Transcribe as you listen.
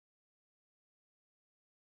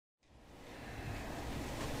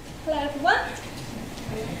everyone.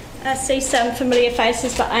 I see some familiar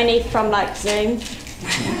faces, but only from like Zoom.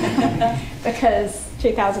 Because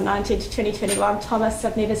 2019 to 2021, Thomas,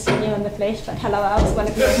 I've never seen you in the flesh, but hello, I was one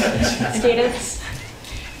of your students.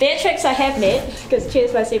 Beatrix I have met, because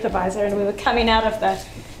Chair's my supervisor, and we were coming out of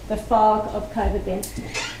the fog of COVID then.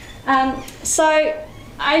 So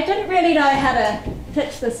I didn't really know how to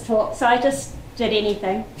pitch this talk, so I just did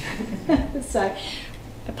anything. So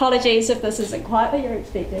apologies if this isn't quite what you're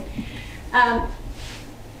expecting.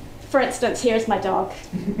 For instance, here's my dog.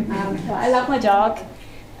 I love my dog.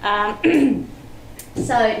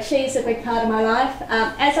 So she's a big part of my life,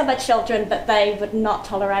 as are my children, but they would not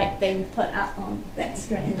tolerate being put up on that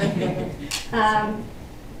screen.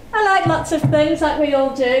 I like lots of things, like we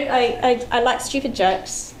all do. I like stupid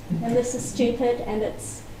jokes, and this is stupid, and it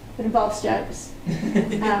involves jokes.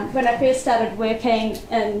 When I first started working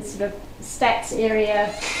in sort of stats area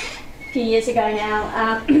a few years ago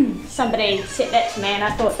now, somebody said that to me, and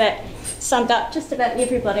I thought that summed up just about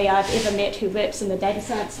everybody I've ever met who works in the data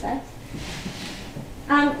science space.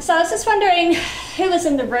 So I was just wondering who was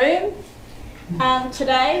in the room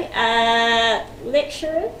today.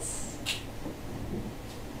 Lecturers,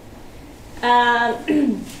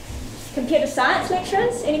 computer science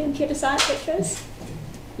lecturers. Any computer science lecturers?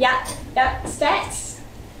 Yeah. Stats.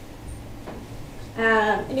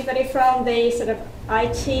 Anybody from the sort of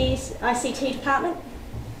ICT department?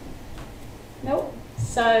 Nope.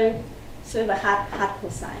 So sort of a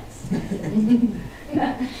hardcore science.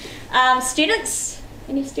 Students.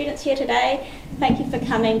 Any students here today? Thank you for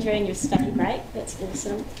coming during your study break. That's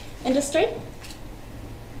awesome. Industry?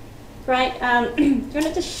 Great. Do you want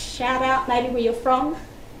to just shout out maybe where you're from?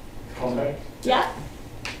 Contact. Yeah.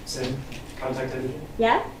 Sim. Contact division.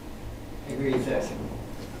 Yeah. Agri research.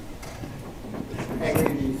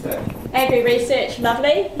 Agri research. Agri research,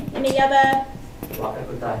 lovely. Any other? Waka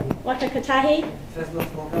Kotahi. Kotahi? Tesla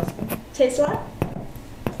forecast. Tesla?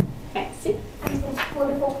 Fancy.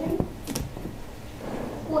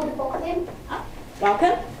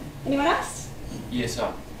 Welcome. Anyone else?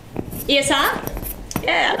 ESR. ESR?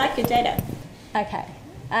 Yeah, I like your data. Okay.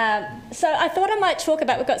 So I thought I might talk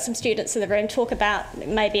about, we've got some students in the room, talk about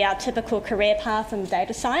maybe our typical career path in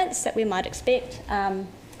data science that we might expect.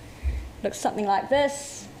 Looks something like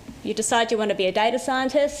this. You decide you want to be a data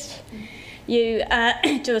scientist. You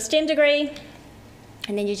do a STEM degree,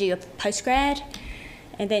 and then you do your postgrad.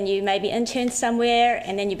 And then you maybe intern somewhere,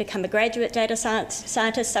 and then you become a graduate data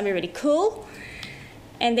scientist, somewhere really cool.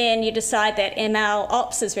 And then you decide that ML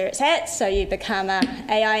ops is where it's at, so you become an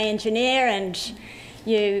AI engineer, and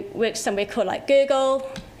you work somewhere cool like Google.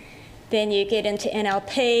 Then you get into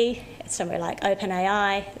NLP, somewhere like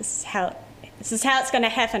OpenAI. This is how it's going to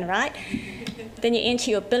happen, right? Then you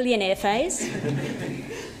enter your billionaire phase,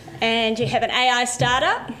 and you have an AI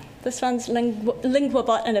startup. This one's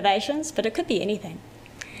LinguaBot Innovations, but it could be anything.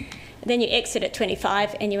 Then you exit at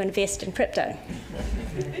 25 and you invest in crypto.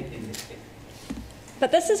 But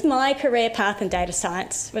this is my career path in data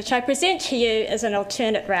science, which I present to you as an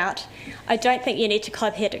alternate route. I don't think you need to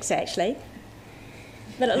copy it exactly,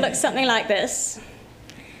 but it looks something like this.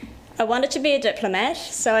 I wanted to be a diplomat,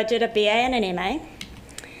 so I did a BA and an MA.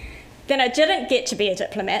 Then I didn't get to be a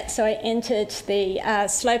diplomat, so I entered the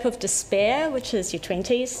slope of despair, which is your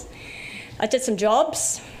 20s. I did some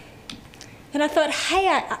jobs. And I thought, hey,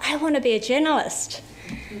 I want to be a journalist.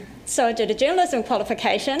 So I did a journalism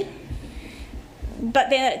qualification. But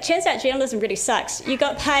then it turns out journalism really sucks. You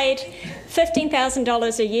got paid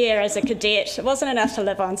 $15,000 a year as a cadet. It wasn't enough to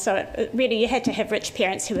live on, so really you had to have rich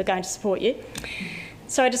parents who were going to support you.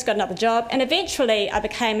 So I just got another job. And eventually I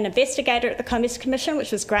became an investigator at the Commerce Commission,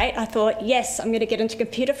 which was great. I thought, yes, I'm going to get into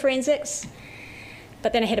computer forensics.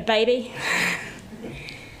 But then I had a baby.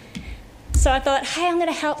 So I thought, hey, I'm going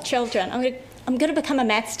to help children. I'm going to become a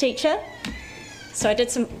maths teacher. So I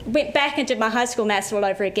went back and did my high school maths all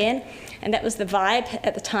over again, and that was the vibe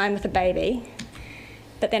at the time with the baby.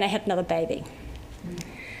 But then I had another baby.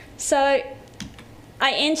 So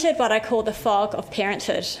I entered what I call the fog of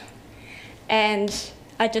parenthood, and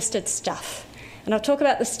I just did stuff. And I'll talk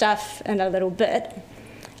about the stuff in a little bit.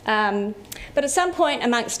 But at some point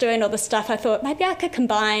amongst doing all the stuff, I thought maybe I could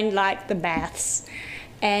combine like the maths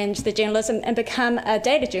and the journalism and become a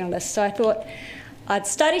data journalist. So I thought I'd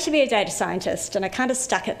study to be a data scientist, and I kind of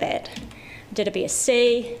stuck at that. Did a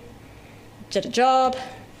BSc, did a job,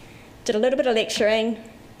 did a little bit of lecturing,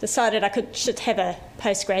 decided I should have a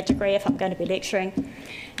postgrad degree if I'm going to be lecturing,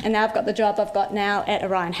 and now I've got the job I've got now at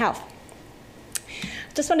Orion Health.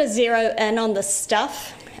 Just want to zero in on this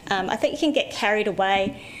stuff. I think you can get carried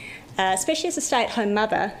away, especially as a stay-at-home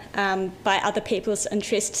mother, by other people's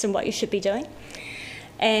interests in what you should be doing.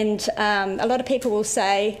 And a lot of people will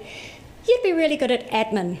say, you'd be really good at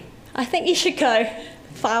admin. I think you should go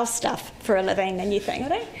file stuff for a living. And you think,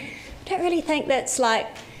 I don't really think that's like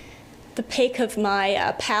the peak of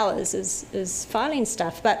my powers is filing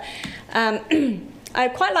stuff. But I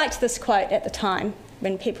quite liked this quote at the time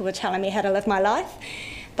when people were telling me how to live my life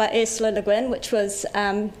by Ursula Le Guin, which was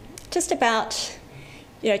just about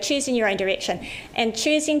choosing your own direction and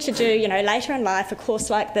choosing to do later in life a course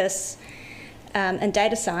like this in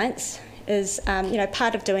data science is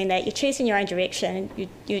part of doing that. You're choosing your own direction.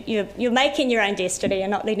 You're making your own destiny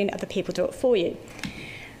and not letting other people do it for you.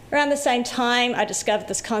 Around the same time, I discovered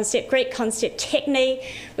this concept, Greek concept, techne,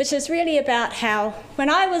 which is really about how, when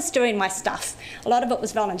I was doing my stuff, a lot of it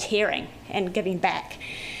was volunteering and giving back.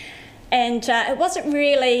 And it wasn't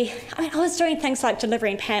really, I was doing things like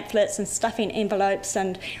delivering pamphlets and stuffing envelopes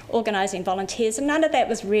and organising volunteers, and none of that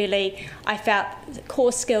was really, I felt,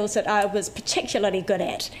 core skills that I was particularly good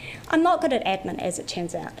at. I'm not good at admin, as it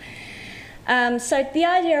turns out. So the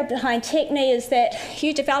idea behind techne is that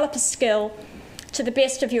you develop a skill to the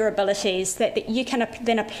best of your abilities that you can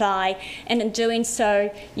then apply, and in doing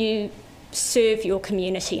so, you serve your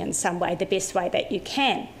community in some way, the best way that you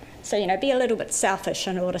can. So, be a little bit selfish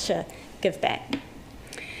in order to give back.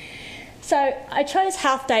 So I chose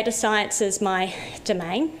health data science as my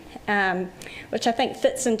domain, which I think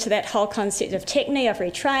fits into that whole concept of techne. I've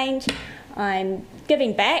retrained. I'm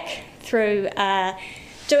giving back through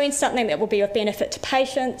doing something that will be of benefit to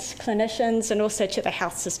patients, clinicians, and also to the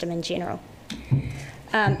health system in general.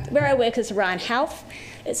 Where I work is Orion Health.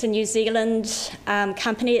 It's a New Zealand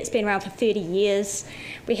company. It's been around for 30 years.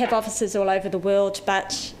 We have offices all over the world,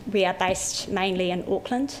 but we are based mainly in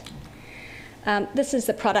Auckland. This is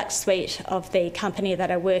the product suite of the company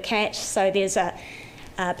that I work at. So there's a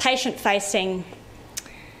patient-facing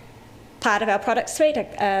part of our product suite,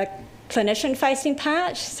 a clinician-facing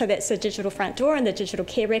part. So that's the digital front door and the digital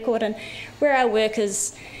care record. And where I work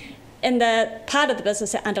is in the part of the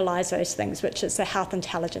business that underlies those things, which is the health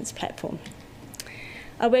intelligence platform.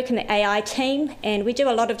 I work in the AI team, and we do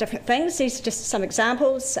a lot of different things. These are just some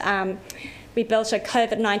examples. We built a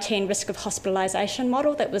COVID-19 risk of hospitalisation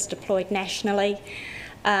model that was deployed nationally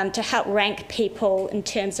to help rank people in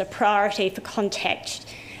terms of priority for contact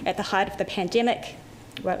at the height of the pandemic,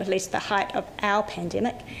 well, at least the height of our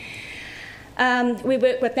pandemic. We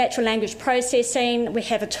work with natural language processing. We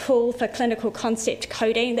have a tool for clinical concept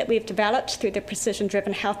coding that we've developed through the Precision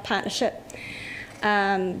Driven Health Partnership. Do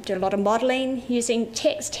a lot of modelling using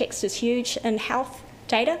text. Text is huge in health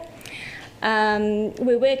data.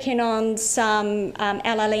 We're working on some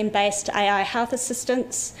LLM-based AI health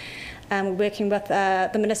assistants. We're working with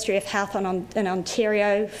the Ministry of Health in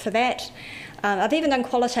Ontario for that. I've even done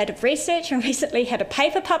qualitative research and recently had a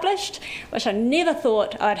paper published, which I never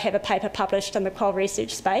thought I'd have a paper published in the qual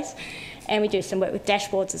research space. And we do some work with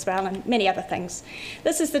dashboards as well and many other things.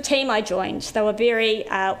 This is the team I joined. They were very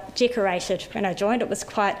decorated when I joined. It was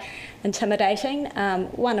quite intimidating.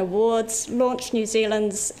 Won awards, launched New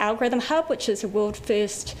Zealand's Algorithm Hub, which is a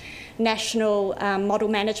world-first national model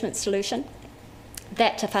management solution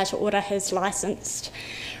that Te Whatu Ora has licensed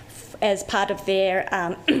as part of their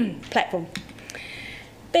platform.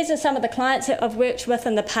 These are some of the clients that I've worked with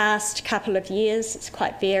in the past couple of years. It's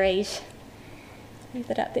quite varied. Leave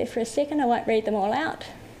it up there for a second. I won't read them all out.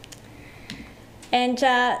 And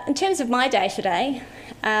in terms of my day-to-day,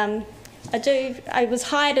 I was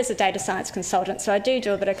hired as a data science consultant, so I do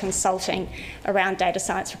a bit of consulting around data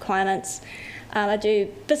science requirements. I do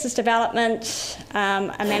business development.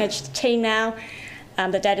 I manage the team now,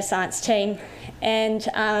 the data science team, and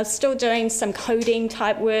still doing some coding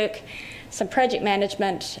type work, some project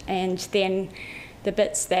management, and then the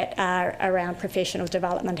bits that are around professional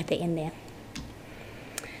development at the end there.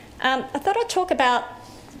 I thought I'd talk about,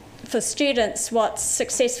 for students, what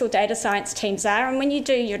successful data science teams are. And when you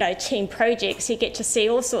do, team projects, you get to see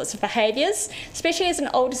all sorts of behaviours, especially as an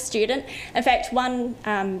older student. In fact, one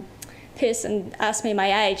person asked me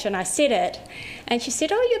my age, and I said it, and she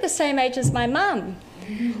said, "Oh, you're the same age as my mum."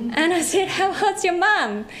 And I said, "How old's your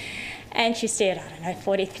mum?" And she said, "I don't know,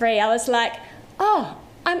 43. I was like, "Oh,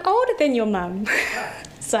 I'm older than your mum."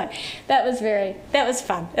 So that was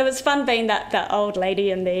fun. It was fun being that old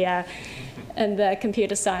lady in the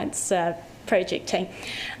computer science project team.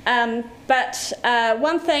 But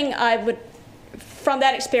one thing I would, from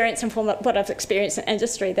that experience and from what I've experienced in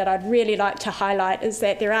industry, that I'd really like to highlight is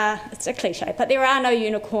that it's a cliche, but there are no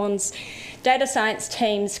unicorns. Data science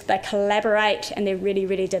teams, they collaborate and they're really,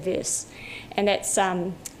 really diverse. And that's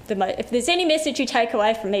if there's any message you take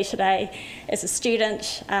away from me today as a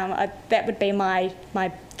student, that would be my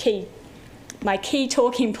key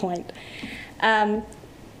talking point.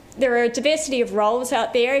 there are a diversity of roles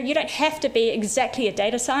out there. You don't have to be exactly a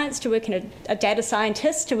data scientist to work in a data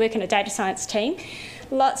scientist to work in a data science team.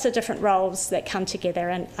 Lots of different roles that come together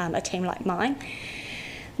in a team like mine.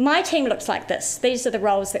 My team looks like this. These are the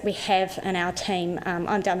roles that we have in our team.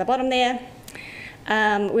 I'm down the bottom there.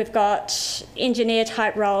 We've got engineer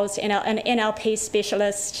type roles, an NLP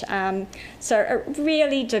specialist, so a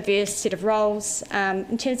really diverse set of roles.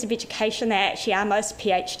 In terms of education, they actually are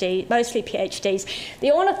mostly PhDs.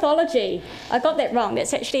 The ornithology, I got that wrong,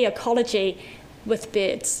 that's actually ecology with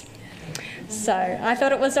birds. So I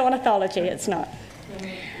thought it was ornithology, it's not.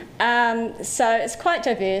 So it's quite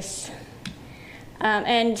diverse.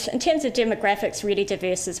 And in terms of demographics, really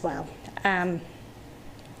diverse as well.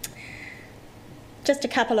 Just a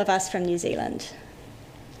couple of us from New Zealand.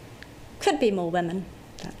 Could be more women.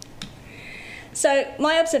 So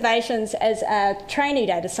my observations as a trainee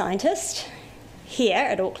data scientist here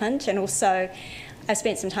at Auckland, and also I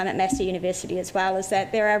spent some time at Massey University as well, is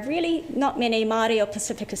that there are really not many Māori or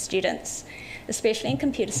Pacifica students, especially in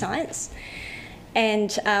computer science.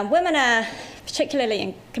 And women are, particularly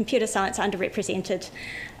in computer science, underrepresented,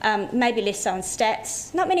 maybe less so in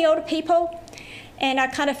stats. Not many older people. And I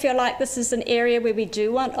kind of feel like this is an area where we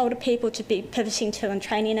do want older people to be pivoting to and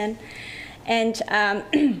training in. And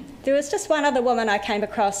there was just one other woman I came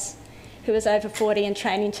across who was over 40 and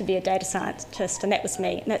training to be a data scientist, and that was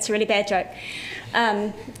me. And that's a really bad joke.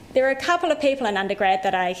 There were a couple of people in undergrad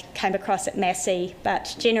that I came across at Massey,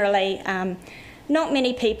 but generally not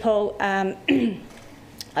many people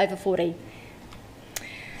over 40.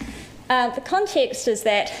 The context is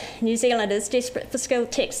that New Zealand is desperate for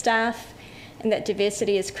skilled tech staff, and that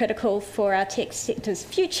diversity is critical for our tech sector's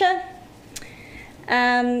future.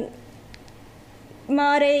 Māori,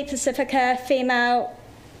 Pacifica, female,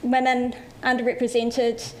 women,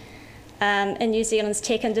 underrepresented in New Zealand's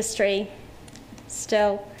tech industry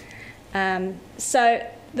still. So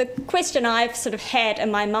the question I've sort of had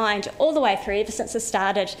in my mind all the way through, ever since I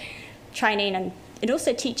started training and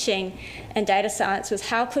also teaching in data science, was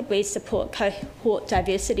how could we support cohort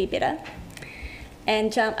diversity better?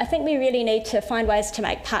 And I think we really need to find ways to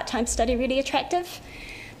make part-time study really attractive,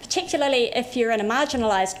 particularly if you're in a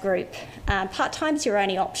marginalised group. Part-time's your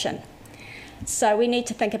only option. So we need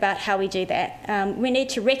to think about how we do that. We need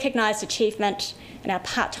to recognise achievement in our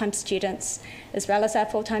part-time students as well as our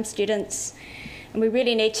full-time students. And we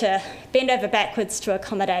really need to bend over backwards to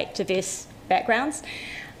accommodate diverse backgrounds.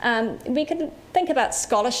 We can think about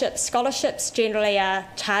scholarships. Scholarships generally are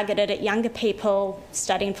targeted at younger people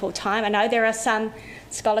studying full-time. I know there are some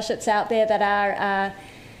scholarships out there that are,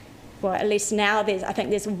 well, at least now I think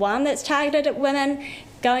there's one that's targeted at women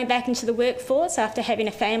going back into the workforce after having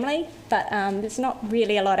a family, but there's not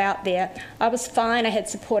really a lot out there. I was fine, I had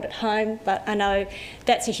support at home, but I know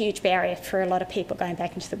that's a huge barrier for a lot of people going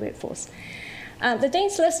back into the workforce. The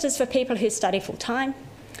Dean's List is for people who study full-time.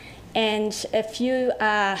 And if you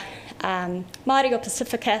are Māori or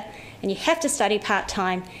Pacifica and you have to study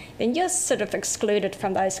part-time, then you're sort of excluded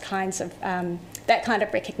from those kinds of, that kind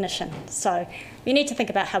of recognition. So we need to think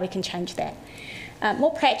about how we can change that.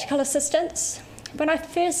 More practical assistance. When I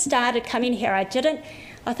first started coming here, I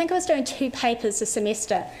think I was doing 2 papers a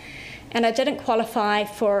semester, and I didn't qualify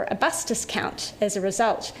for a bus discount as a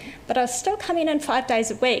result. But I was still coming in 5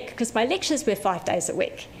 days a week because my lectures were 5 days a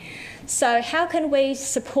week. So how can we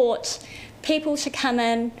support people to come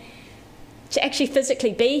in, to actually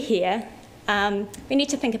physically be here? We need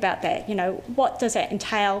to think about that. You know, what does that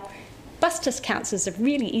entail? Bus discounts is a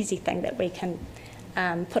really easy thing that we can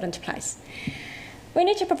put into place. We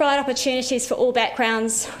need to provide opportunities for all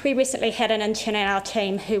backgrounds. We recently had an intern in our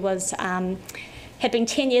team who was, had been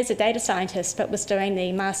 10 years a data scientist, but was doing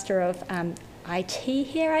the Master of IT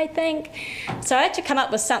here, I think. So I had to come up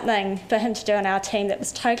with something for him to do on our team that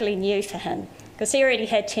was totally new for him, because he already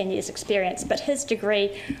had 10 years experience, but his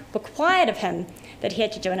degree required of him that he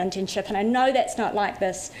had to do an internship. And I know that's not like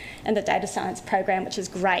this in the data science program, which is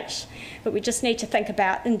great, but we just need to think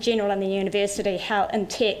about, in general in the university, how in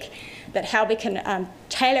tech, that how we can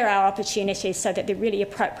tailor our opportunities so that they're really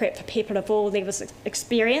appropriate for people of all levels of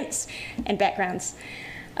experience and backgrounds.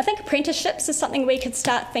 I think apprenticeships is something we could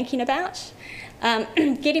start thinking about.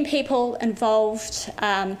 Getting people involved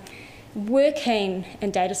working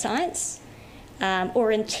in data science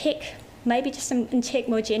or in tech, maybe just in tech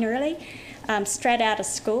more generally, straight out of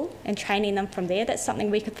school and training them from there. That's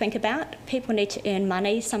something we could think about. People need to earn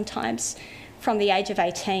money sometimes from the age of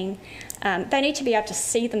 18. They need to be able to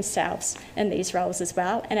see themselves in these roles as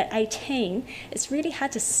well. And at 18, it's really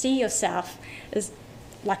hard to see yourself as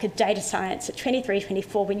like a data science at 23,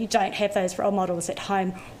 24 when you don't have those role models at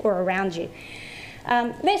home or around you.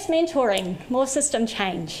 Less mentoring, more system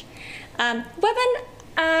change. Women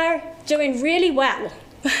are doing really well.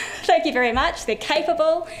 Thank you very much. They're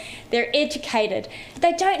capable, they're educated.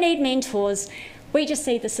 They don't need mentors. We just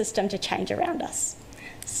need the system to change around us.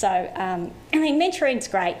 So, I mean, mentoring's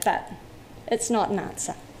great, but it's not an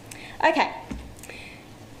answer. Okay.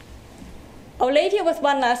 I'll leave you with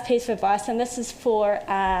one last piece of advice, and this is for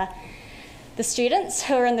the students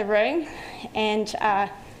who are in the room. And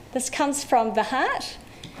this comes from the heart.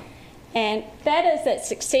 And that is that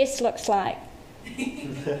success looks like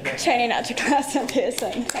turning up to class in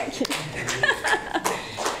person. Thank you.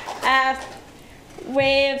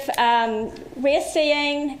 We're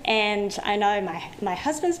seeing, and I know my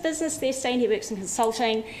husband's business, they're seeing, he works in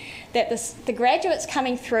consulting, that the graduates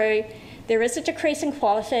coming through, there is a decrease in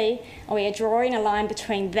quality, and we are drawing a line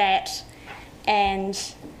between that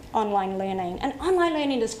and online learning. And online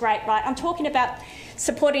learning is great, right? I'm talking about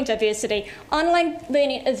supporting diversity. Online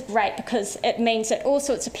learning is great because it means that all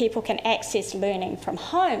sorts of people can access learning from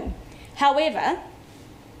home. However,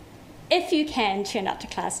 if you can turn up to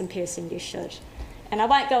class in person, you should. And I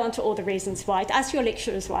won't go into all the reasons why. Ask your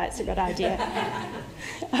lecturers why it's a good idea.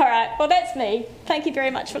 All right, well, that's me. Thank you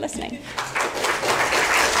very much for listening.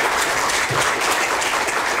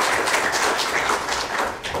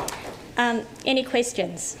 Any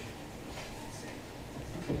questions?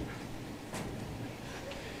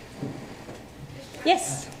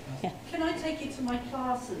 Yes. Yeah. Can I take you to my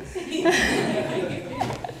classes?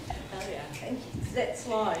 That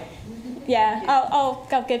slide. Yeah,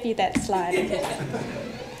 I'll give you that slide.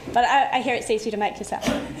 But I hear it's easy to make yourself.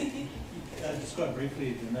 Describe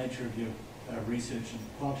briefly the nature of your research and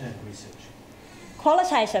qualitative research.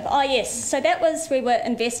 Qualitative, oh yes. So that was, we were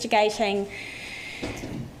investigating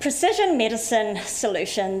precision medicine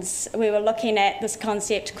solutions. We were looking at this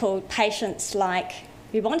concept called patients like,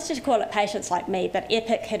 we wanted to call it patients like me, but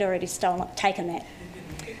Epic had already taken that.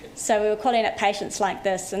 So we were calling it patients like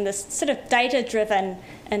this, and this sort of data-driven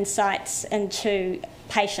insights into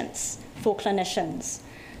patients for clinicians.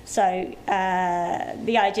 So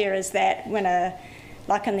the idea is that when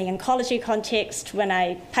like in the oncology context, when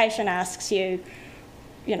a patient asks you,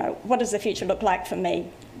 you know, what does the future look like for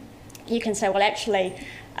me? You can say, well, actually,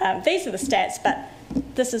 these are the stats, but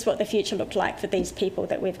this is what the future looked like for these people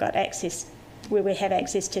that we've got access, where we have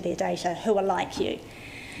access to their data, who are like you.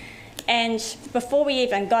 And before we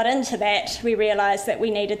even got into that, we realised that we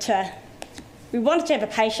wanted to have a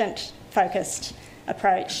patient-focused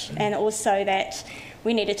approach, and also that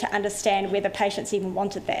we needed to understand whether patients even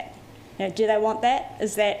wanted that. You know, do they want that?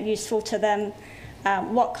 Is that useful to them?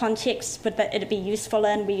 What context would it be useful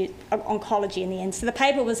in? Oncology in the end. So the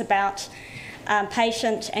paper was about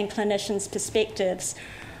patient and clinicians' perspectives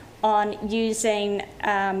on using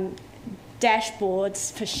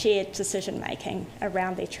dashboards for shared decision-making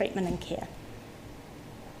around their treatment and care.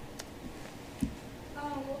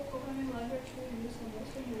 What programming language will you use on this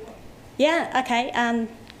in your work? Yeah, okay,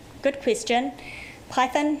 good question.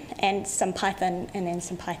 Python and some Python and then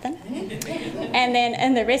some Python. And then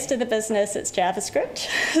in the rest of the business, it's JavaScript.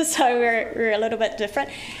 So we're a little bit different.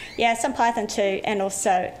 Yeah, some Python too, and also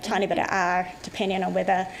a tiny bit of R, depending on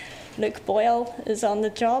whether Luke Boyle is on the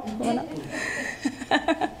job or not.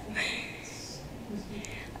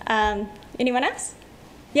 Anyone else?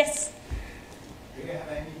 Yes? Do you have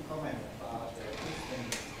any comment about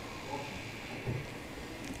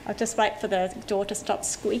I'll just wait for the door to stop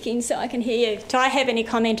squeaking so I can hear you. Do I have any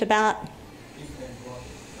comment about?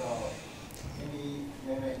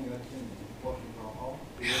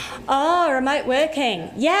 Oh, remote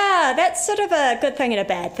working. Yeah, that's sort of a good thing and a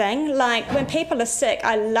bad thing. Like when people are sick,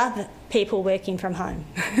 I love people working from home.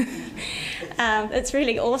 It's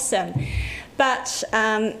really awesome. But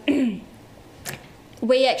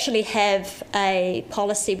we actually have a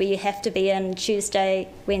policy where you have to be in Tuesday,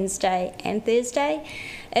 Wednesday and Thursday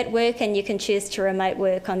at work, and you can choose to remote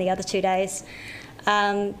work on the other 2 days.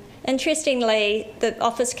 Interestingly, the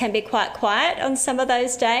office can be quite quiet on some of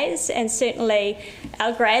those days, and certainly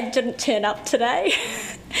our grad didn't turn up today,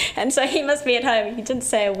 and so he must be at home. He didn't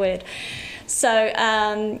say a word. So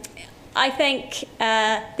I think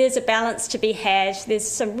there's a balance to be had. There's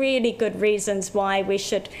some really good reasons why we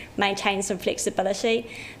should maintain some flexibility,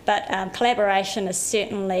 but collaboration is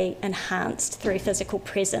certainly enhanced through physical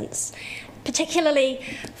presence, particularly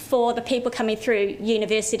for the people coming through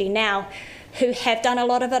university now who have done a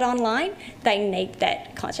lot of it online. They need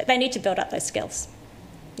that concept. They need to build up those skills.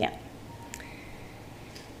 Yeah.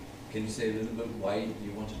 Can you say a little bit why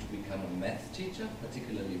you wanted to become a math teacher,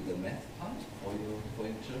 particularly the math part for your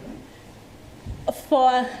children?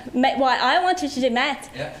 why I wanted to do maths.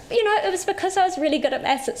 Yeah. You know, it was because I was really good at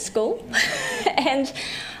maths at school, and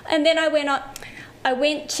then I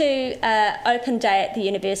went to open day at the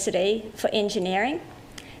university for engineering,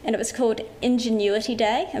 and it was called Ingenuity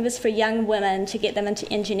Day. It was for young women to get them into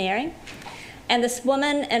engineering, and this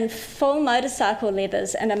woman in full motorcycle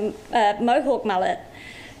leathers and a mohawk mullet,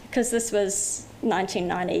 because this was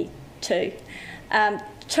 1992.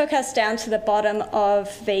 Took us down to the bottom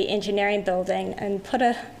of the engineering building and put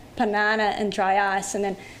a banana in dry ice and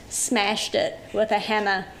then smashed it with a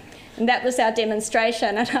hammer. And that was our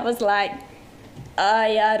demonstration. And I was like, oh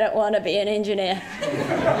yeah, I don't want to be an engineer.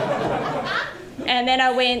 And then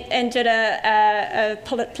I went and did a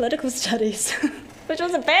political studies, which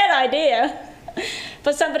was a bad idea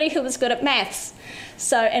for somebody who was good at maths,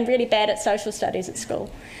 and really bad at social studies at school.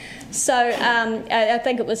 So I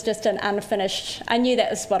think it was just an unfinished. I knew that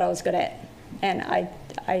was what I was good at, and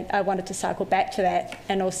I wanted to cycle back to that.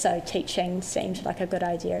 And also teaching seemed like a good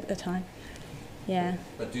idea at the time. Yeah.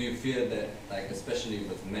 But do you feel that, like, especially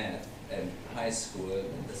with math and high school,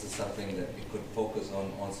 that this is something that we could focus on,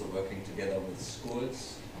 also working together with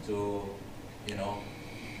schools to, you know,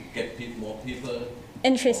 get more people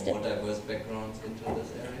Interested. from more diverse backgrounds into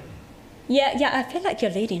this area? Yeah. I feel like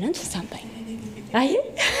you're leading into something. Are you?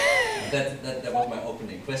 That was my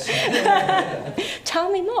opening question.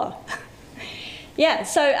 Tell me more. Yeah,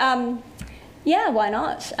 so, why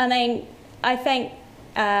not? I mean, I think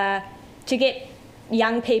to get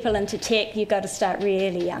young people into tech, you've got to start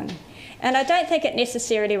really young. And I don't think it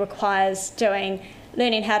necessarily requires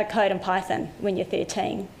learning how to code in Python when you're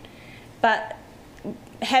 13. But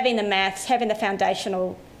having the maths, having the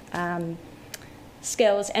foundational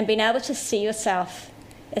skills, and being able to see yourself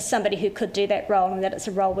as somebody who could do that role and that it's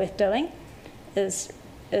a role worth doing is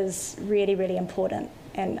really, really important.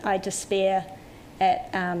 And I despair at,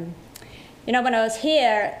 when I was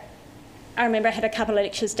here, I remember I had a couple of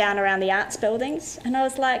lectures down around the arts buildings, and I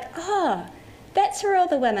was like, oh, that's where all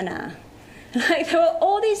the women are. Like, there were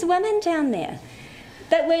all these women down there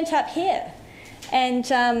that weren't up here. And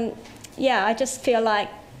I just feel like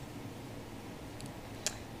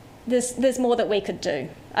there's more that we could do.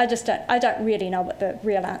 I don't really know what the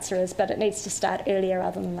real answer is, but it needs to start earlier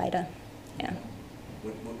rather than later. Yeah.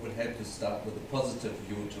 Would help to start with a positive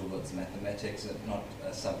view towards mathematics and not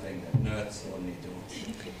something that nerds only do.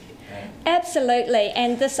 Absolutely,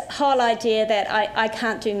 and this whole idea that I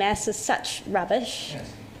can't do maths is such rubbish.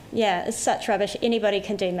 Yes. Yeah, it's such rubbish. Anybody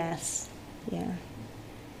can do maths. Yeah.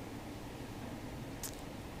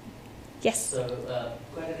 Yes? So,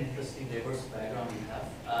 quite an interesting, diverse background you have.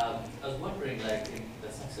 I was wondering, like, in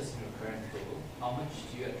the success in your current role, how much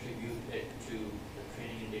do you attribute it to the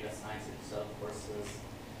training in data science itself versus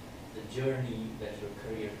the journey that your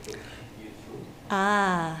career took you through?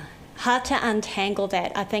 Hard to untangle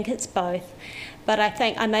that. I think it's both. But I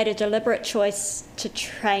think I made a deliberate choice to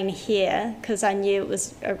train here because I knew it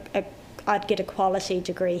was I'd get a quality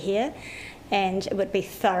degree here, and it would be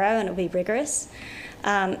thorough and it would be rigorous.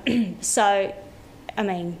 So, I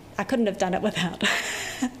mean, I couldn't have done it without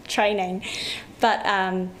training, but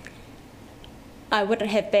I wouldn't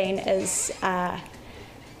have been as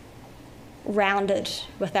rounded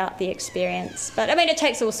without the experience. But I mean, it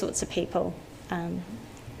takes all sorts of people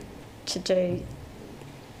to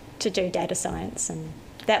do data science, and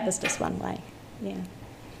that was just one way. Yeah.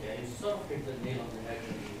 Yeah, you sort of hit the nail on the head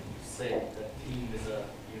when you said that team is a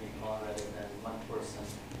unicorn rather than one person.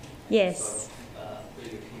 Yes. Sort of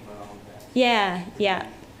build your team around that. Yeah.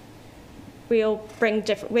 We all bring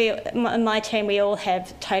different. In my team, we all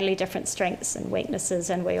have totally different strengths and weaknesses,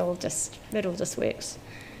 and it all just works.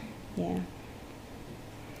 Yeah.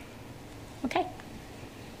 Okay.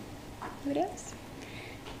 What else?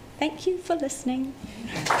 Thank you for listening.